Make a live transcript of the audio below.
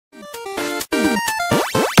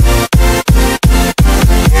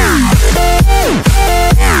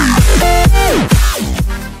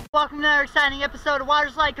exciting episode of Water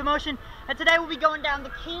Slide Commotion, and today we'll be going down the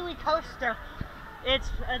Kiwi Koaster. It's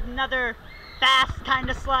another fast kind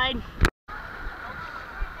of slide.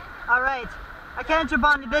 Alright, I can't jump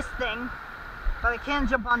onto this thing, but I can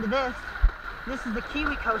jump onto this. This is the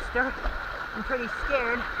Kiwi Koaster. I'm pretty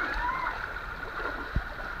scared.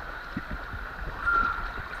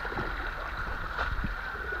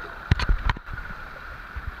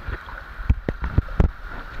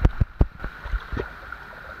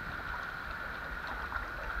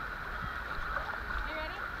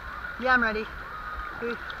 Yeah, I'm ready.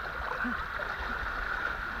 Yippee-ki-yay!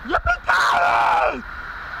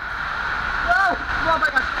 Whoa! Oh my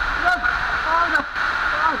gosh! No! Oh no!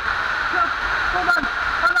 Oh! No! Hold on!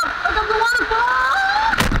 Oh no! Here comes the waterfall!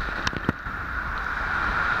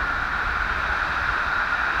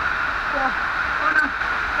 Oh no!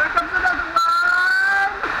 Here comes another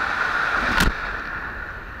one!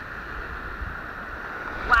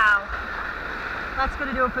 Wow! That's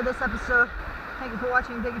gonna do it for this episode. Thank you for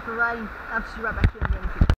watching, thank you for riding. I'll see you right back here.